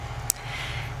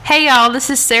Hey y'all, this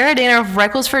is Sarah Danner of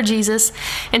Reckless for Jesus,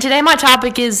 and today my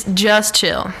topic is just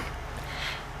chill.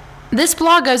 This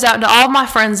blog goes out to all of my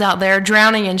friends out there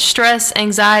drowning in stress,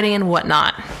 anxiety, and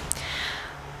whatnot.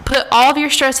 Put all of your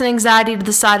stress and anxiety to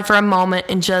the side for a moment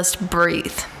and just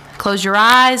breathe. Close your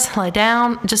eyes, lay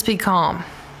down, just be calm.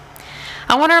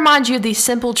 I want to remind you of these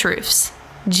simple truths.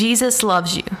 Jesus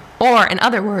loves you. Or, in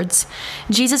other words,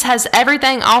 Jesus has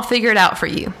everything all figured out for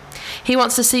you. He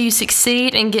wants to see you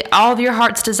succeed and get all of your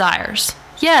heart's desires.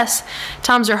 Yes,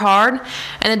 times are hard,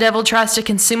 and the devil tries to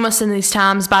consume us in these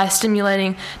times by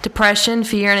stimulating depression,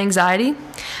 fear, and anxiety.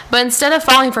 But instead of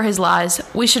falling for his lies,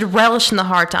 we should relish in the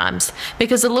hard times,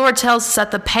 because the Lord tells us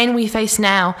that the pain we face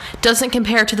now doesn't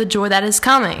compare to the joy that is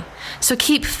coming. So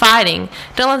keep fighting.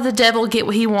 Don't let the devil get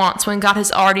what he wants when God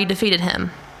has already defeated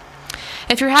him.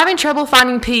 If you're having trouble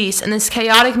finding peace in this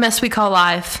chaotic mess we call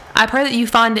life, I pray that you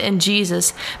find it in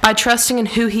Jesus by trusting in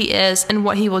who he is and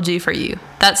what he will do for you.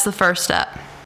 That's the first step.